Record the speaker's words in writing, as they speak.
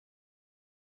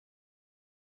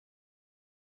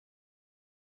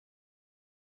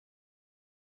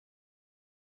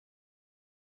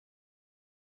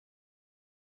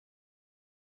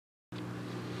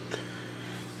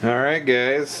Alright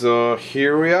guys, so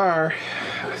here we are.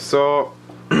 So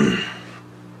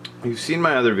you've seen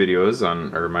my other videos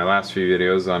on, or my last few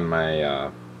videos on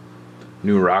my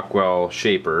new Rockwell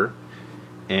shaper,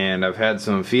 and I've had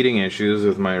some feeding issues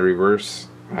with my reverse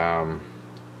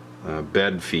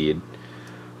bed feed.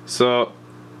 So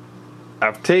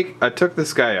I took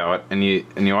this guy out, and you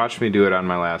watched me do it on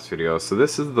my last video. So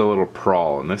this is the little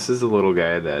Pawl, and this is the little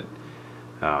guy that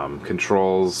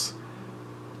controls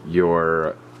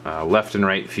your left and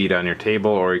right feed on your table,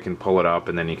 or you can pull it up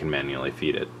and then you can manually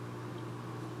feed it.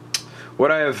 What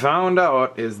I have found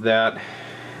out is that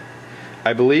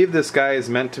I believe this guy is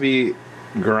meant to be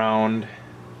ground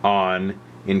on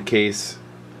in case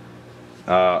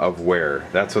of wear.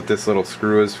 That's what this little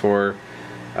screw is for.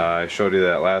 I showed you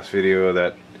that last video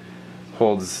that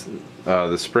holds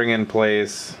the spring in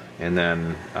place, and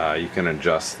then you can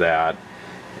adjust that,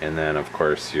 and then of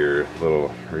course your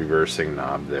little reversing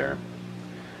knob there.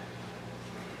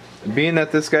 Being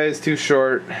that this guy is too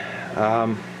short,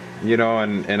 you know,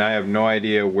 and I have no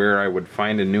idea where I would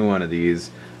find a new one of these,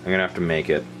 I'm gonna have to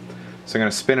make it. So I'm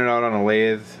gonna spin it out on a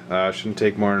lathe. Shouldn't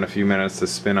take more than a few minutes to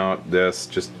spin out this.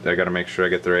 Just I gotta make sure I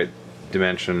get the right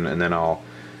dimension, and then I'll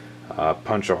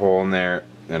punch a hole in there,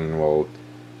 and we'll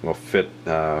fit.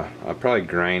 I'll probably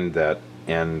grind that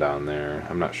end on there.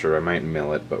 I'm not sure. I might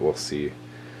mill it, but we'll see.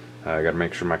 I gotta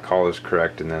make sure my collar is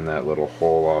correct, and then that little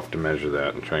hole, I'll have to measure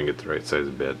that and try and get the right size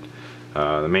bit.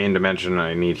 The main dimension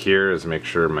I need here is make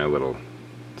sure my little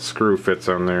screw fits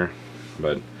on there.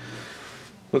 But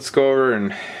let's go over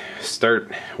and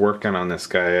start working on this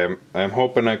guy. I'm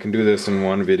hoping I can do this in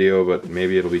one video, but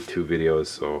maybe it'll be two videos,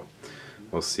 so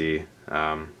we'll see.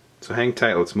 So hang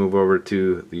tight, let's move over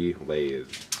to the lathe.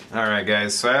 Alright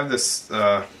guys, so I have this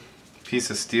piece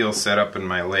of steel set up in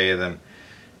my lathe,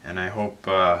 and I hope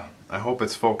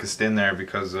it's focused in there,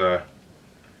 because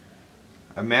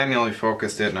I manually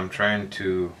focused it, and I'm trying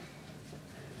to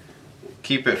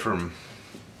keep it from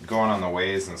going on the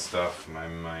ways and stuff. My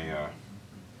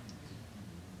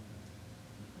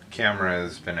camera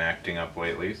has been acting up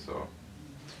lately, so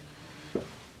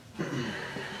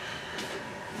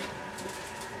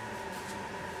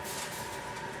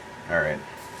alright.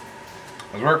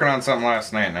 I was working on something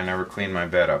last night and I never cleaned my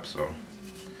bed up, so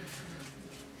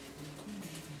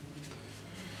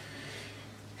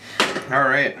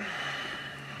alright.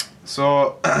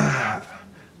 So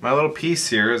my little piece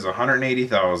here is 180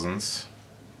 thousandths.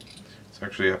 It's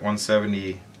actually at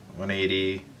 170,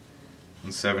 180,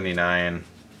 179.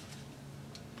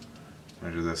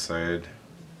 Measure this side.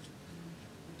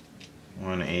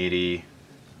 180,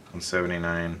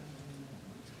 179.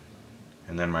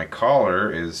 And then my collar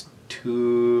is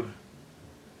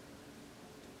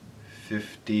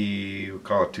 250, we'll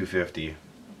call it 250.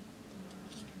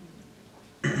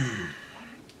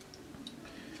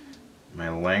 My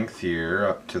length here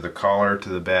up to the collar to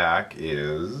the back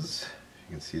is,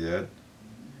 you can see that,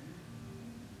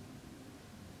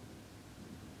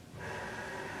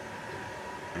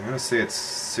 I'm gonna say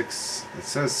it's it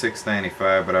says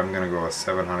 695, but I'm gonna go with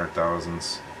 700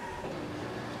 thousandths.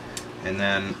 And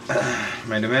then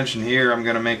my dimension here, I'm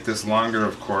gonna make this longer,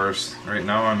 of course. Right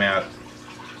now I'm at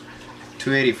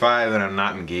 285 and I'm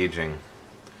not engaging.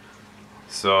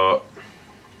 So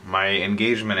my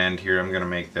engagement end here, I'm gonna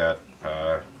make that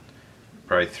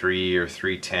probably 3 or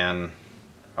 310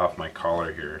 off my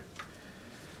collar here.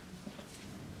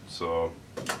 So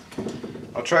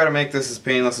I'll try to make this as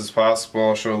painless as possible.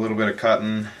 I'll show a little bit of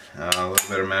cutting, a little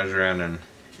bit of measuring, and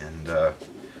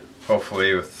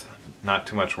hopefully with not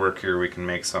too much work here we can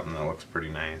make something that looks pretty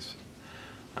nice.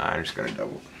 I'm just gonna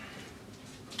double.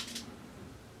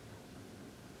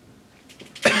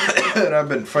 And I've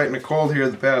been fighting a cold here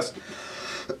the past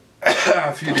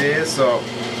few days, so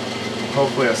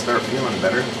hopefully I start feeling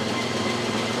better.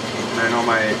 And I know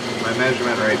my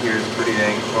measurement right here is pretty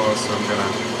dang close, so I'm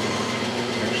gonna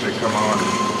actually come on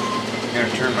and I'm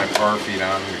gonna turn my power feed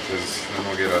on, because then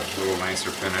we'll get a little nicer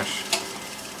finish.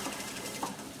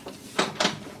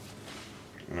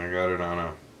 And I got it on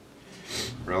a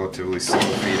relatively slow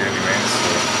feed anyway,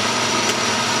 so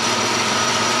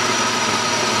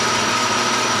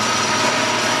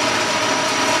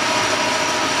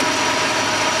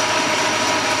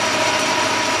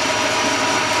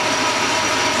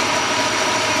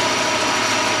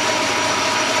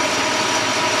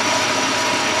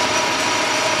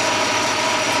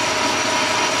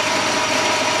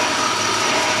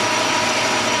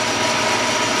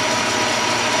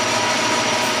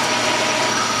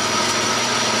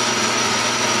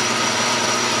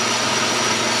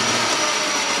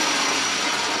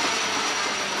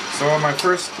So my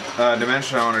first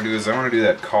dimension I want to do is I want to do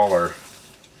that collar.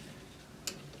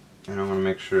 And I want to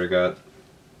make sure I got,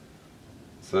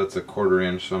 so that's a 1/4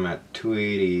 inch, so I'm at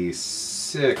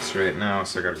 286 right now,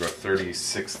 so I got to go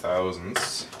 36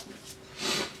 thousandths.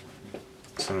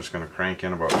 So I'm just going to crank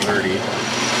in about 30. You get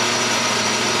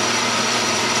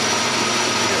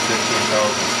 15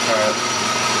 thousandths cut.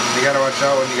 You got to watch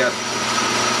out when you got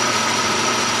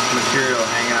material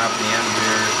hanging off the end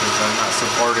here, because I'm not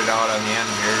supported out on the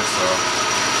end here, so.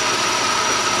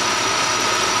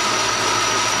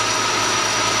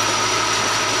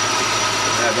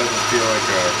 That doesn't feel like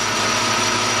a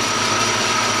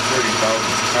 30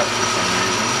 thousandths cut for some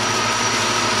reason.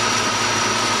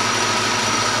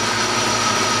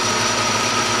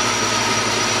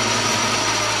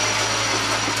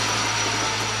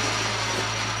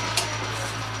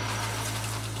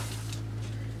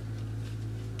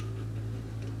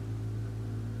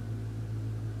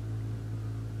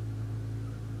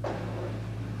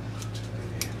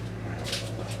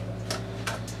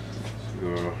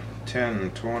 So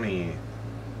 10, 20,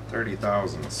 30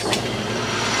 thousandths. And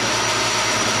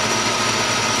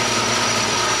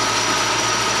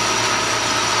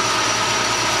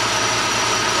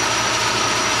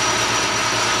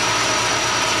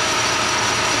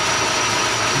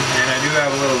I do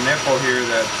have a little nipple here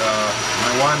that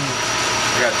my one,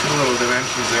 I got 2 little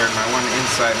dimensions there, and my one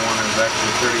inside one is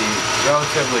actually pretty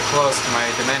relatively close to my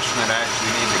dimension that I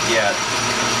actually need to get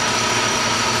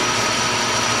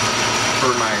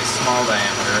for my small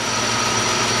diameter.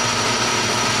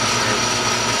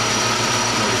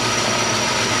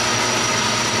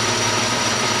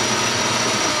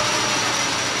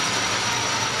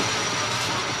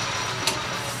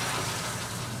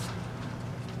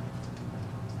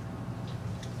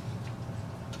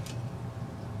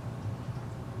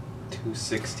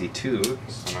 $262,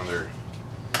 so another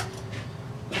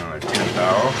 10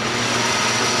 thou.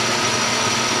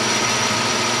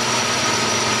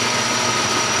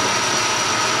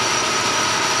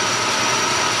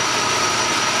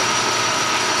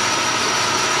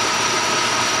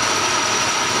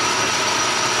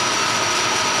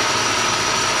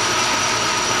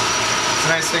 The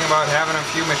nice thing about having a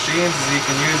few machines is you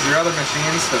can use your other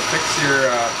machines to fix your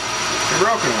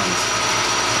broken ones.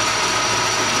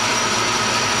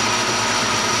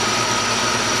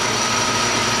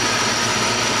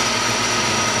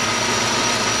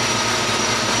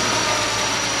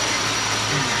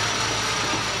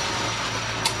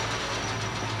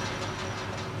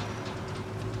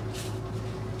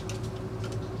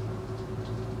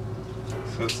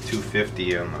 So it's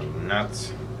 250 on the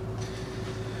nuts.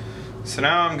 So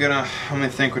now I'm gonna, let me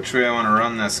think which way I want to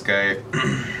run this guy.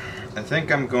 I think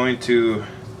I'm going to,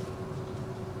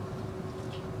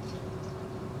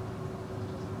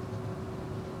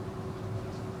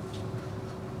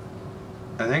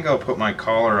 I think I'll put my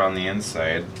collar on the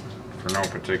inside for no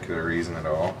particular reason at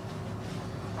all.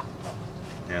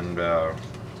 And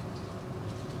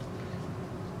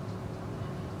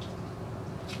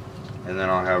then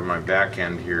I'll have my back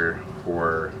end here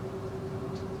for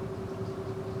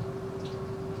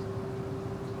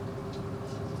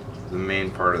the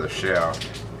main part of the shaft.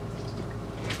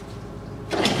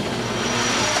 So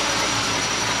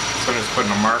I'm just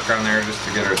putting a mark on there just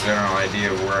to get a general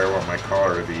idea of where I want my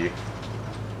collar to be.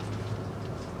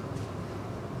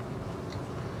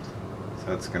 So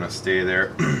that's going to stay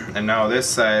there. And now this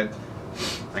side,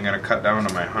 I'm going to cut down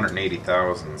to my 180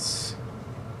 thousandths.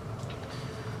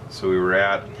 So we were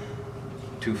at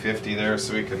 250 there,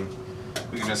 so we can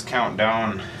just count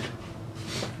down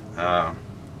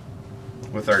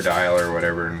with our dial or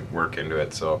whatever and work into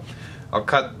it. So I'll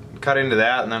cut into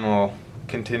that, and then we'll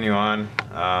continue on.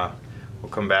 We'll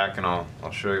come back and I'll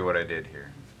show you what I did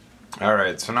here. All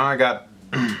right, so now I got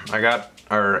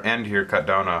our end here cut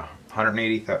down to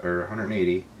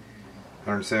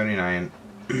 179,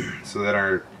 so that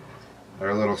our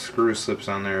little screw slips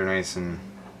on there nice and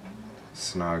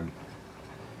snug.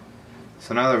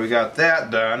 So now that we got that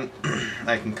done,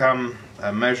 I can come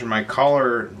measure my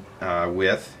collar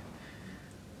width,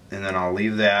 and then I'll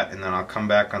leave that, and then I'll come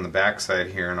back on the back side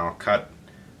here and I'll cut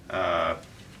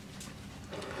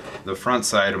the front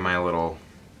side of my little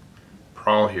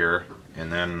Pawl here,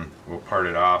 and then we'll part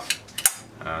it off,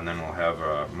 and then we'll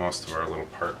have most of our little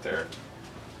part there.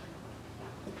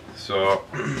 So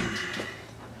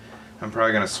I'm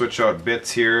probably going to switch out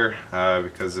bits here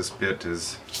because this bit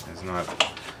is not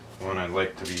the one I'd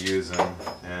like to be using,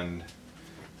 and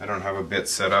I don't have a bit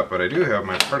set up, but I do have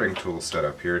my parting tool set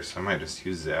up here, so I might just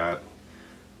use that.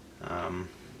 I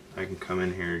can come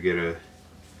in here and get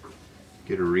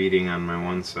a reading on my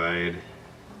one side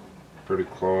pretty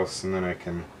close, and then I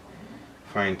can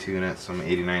fine tune it, so I'm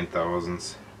 89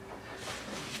 thousandths.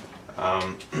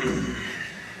 I'm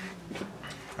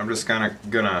just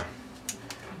gonna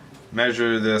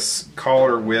measure this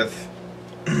collar width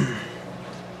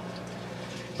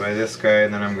by this guy,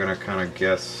 and then I'm gonna kind of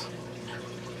guess,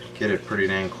 get it pretty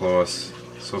dang close.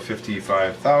 So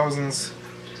 55 thousandths.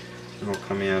 It'll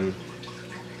come in,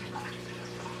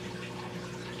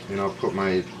 and I'll put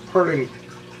my parting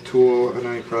tool. I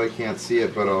know you probably can't see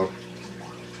it, but I'll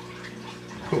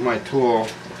put my tool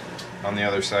on the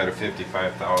other side of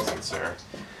 55 thousandths there.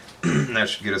 That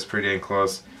should get us pretty dang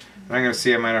close. And I'm going to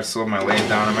see, I might have to slow my lathe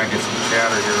down. I might get some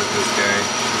chatter here with this guy.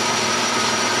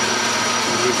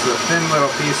 It's a thin little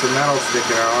piece of metal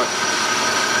sticking out.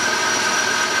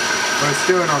 But it's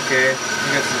doing okay.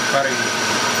 I got some cutting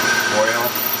oil.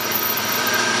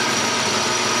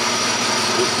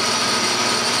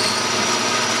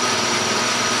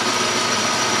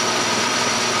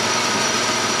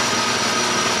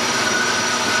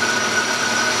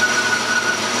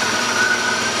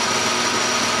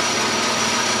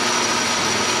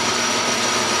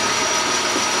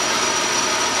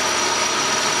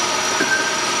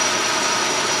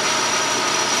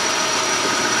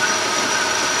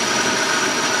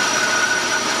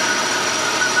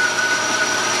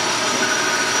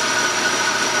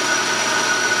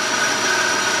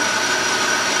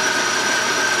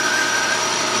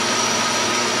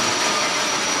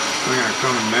 I'm going to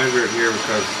come and measure it here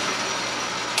because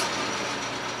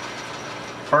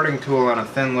parting tool on a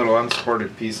thin little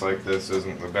unsupported piece like this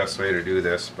isn't the best way to do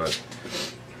this, but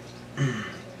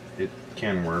it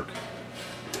can work.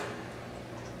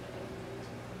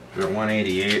 We're at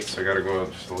 188, so I got to go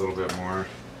just a little bit more.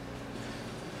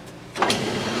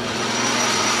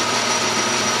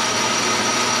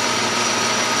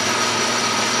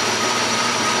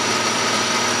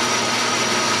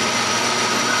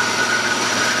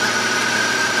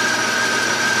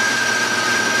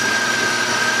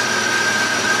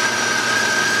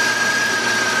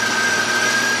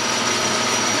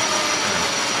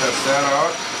 Test that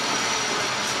out.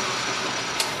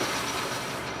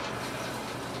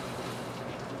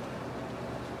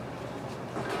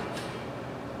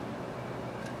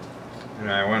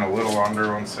 And I went a little under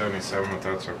 177, but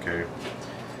that's okay.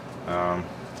 Then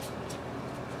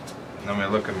we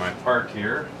look at my part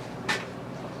here.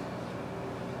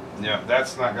 Yeah,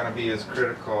 that's not going to be as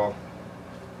critical.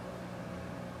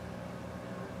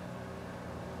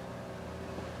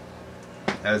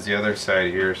 As the other side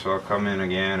here, so I'll come in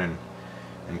again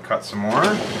and cut some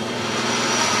more.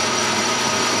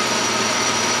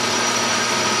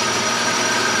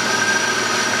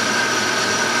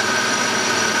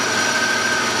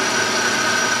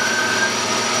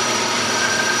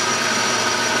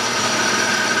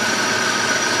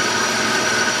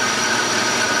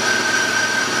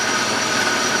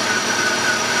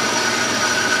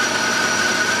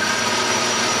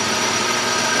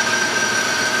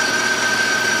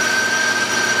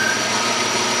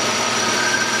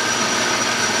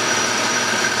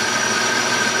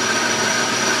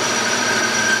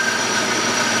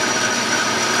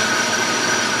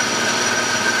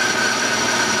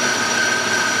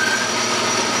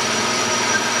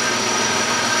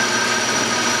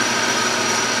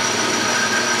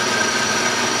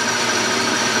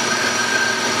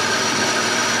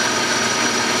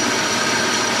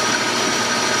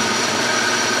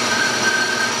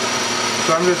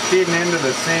 So I'm just feeding into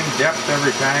the same depth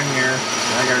every time here.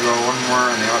 I gotta go one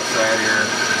more on the outside here.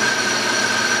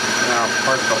 And I'll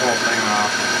part the whole thing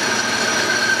off.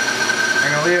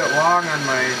 I'm gonna leave it long on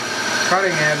my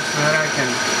cutting edge so that I can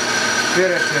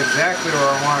fit it to exactly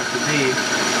where I want it to be.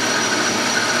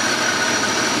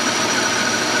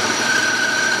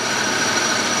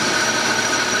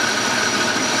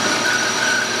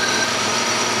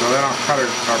 So then I'll part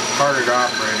it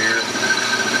off right here.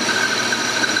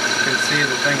 You can see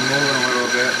the thing moving a little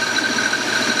bit.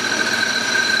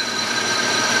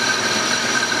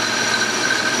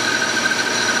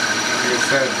 Like I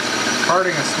said,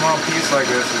 parting a small piece like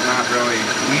this is not really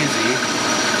easy,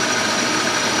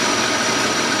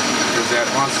 because that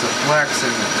wants to flex, and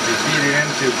if you feed it in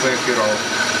too quick, it'll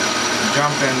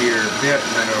jump into your bit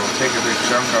and then it'll take a big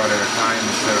chunk out at a time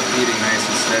instead of feeding nice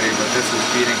and steady. But this is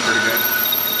feeding pretty good.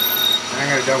 I'm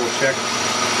going to double check.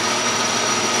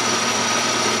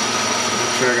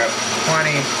 Make sure I got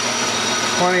plenty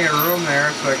of room there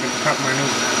so I can cut my new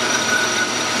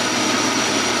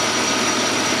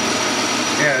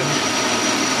edge.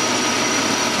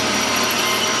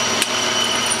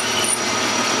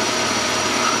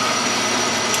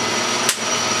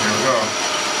 There we go.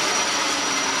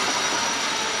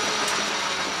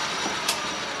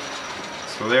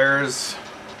 So there's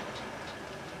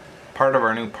part of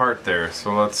our new part there,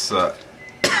 so let's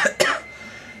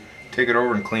take it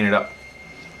over and clean it up.